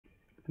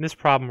In this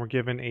problem, we're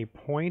given a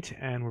point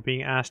and we're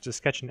being asked to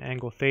sketch an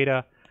angle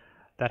theta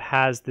that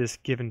has this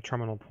given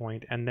terminal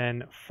point, and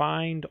then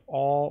find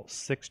all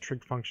 6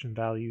 trig function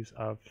values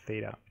of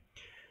theta.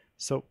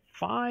 So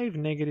 5,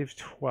 negative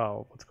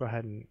 12, let's go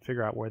ahead and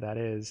figure out where that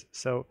is.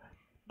 So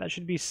that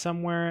should be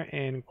somewhere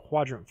in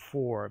quadrant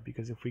 4,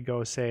 because if we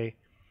go, say,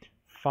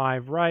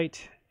 5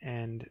 right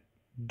and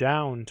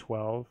down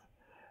 12,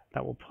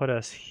 that will put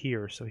us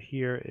here. So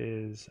here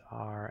is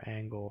our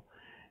angle,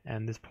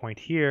 and this point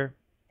here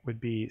would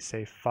be,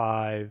 say,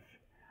 5,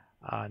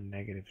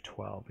 negative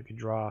 12. We could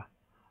draw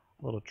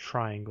a little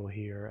triangle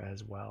here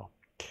as well.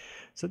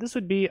 So this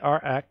would be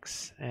our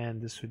x,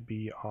 and this would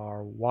be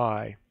our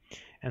y.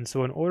 And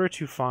so in order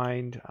to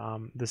find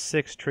the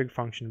 6 trig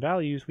function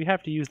values, we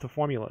have to use the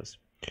formulas.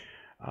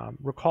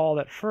 Recall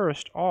that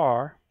first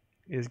r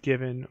is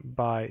given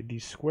by the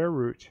square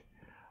root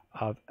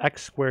of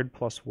x squared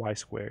plus y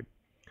squared.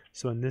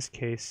 So in this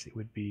case, it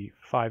would be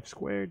 5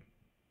 squared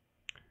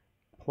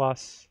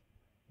plus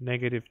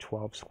negative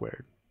 12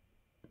 squared.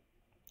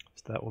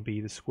 So that will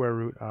be the square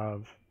root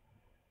of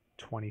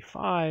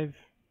 25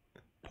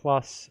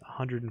 plus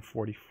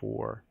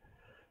 144.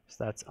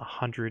 So that's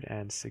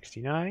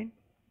 169.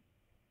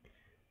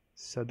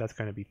 So that's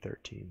going to be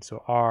 13.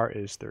 So r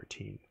is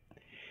 13.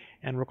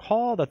 And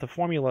recall that the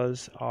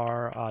formulas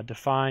are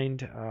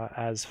defined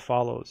as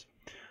follows.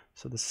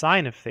 So the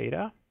sine of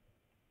theta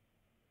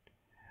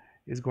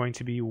is going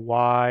to be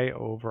y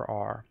over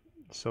r.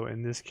 So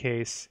in this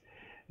case,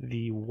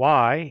 the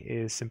y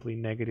is simply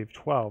negative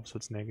 12. So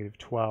it's negative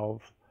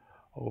 12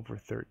 over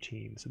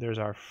 13. So there's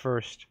our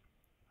first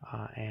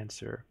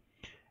answer.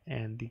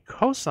 And the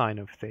cosine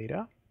of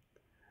theta,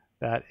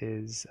 that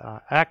is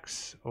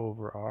x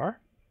over r.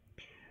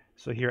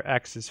 So here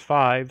x is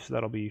 5, so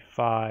that'll be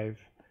 5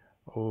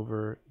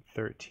 over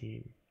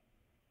 13.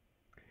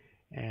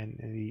 And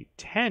the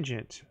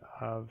tangent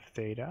of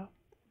theta,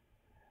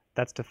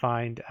 that's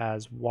defined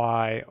as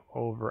y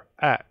over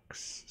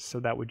x. So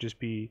that would just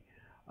be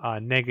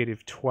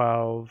negative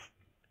 12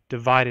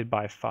 divided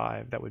by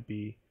 5. That would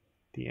be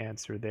the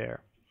answer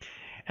there.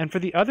 And for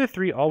the other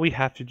three, all we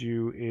have to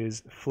do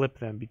is flip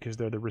them because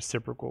they're the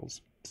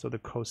reciprocals. So the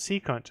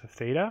cosecant of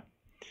theta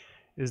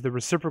is the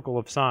reciprocal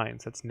of sine.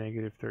 So that's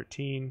negative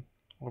 13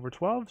 over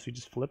 12. So you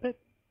just flip it.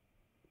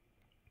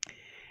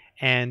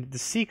 And the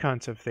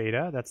secant of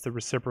theta, that's the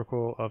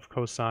reciprocal of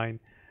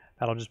cosine.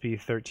 That'll just be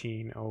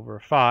 13 over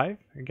 5.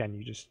 Again,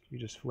 you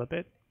just flip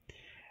it.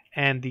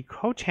 And the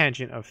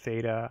cotangent of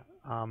theta,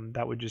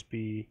 that would just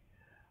be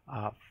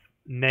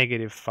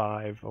negative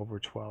 5 over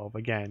 12.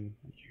 Again,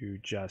 you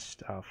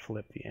just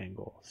flip the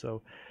angle.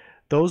 So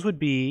those would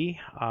be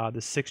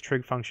the 6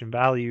 trig function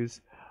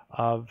values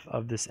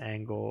of this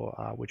angle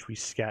which we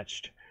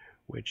sketched,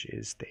 which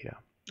is theta.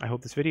 I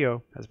hope this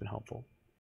video has been helpful.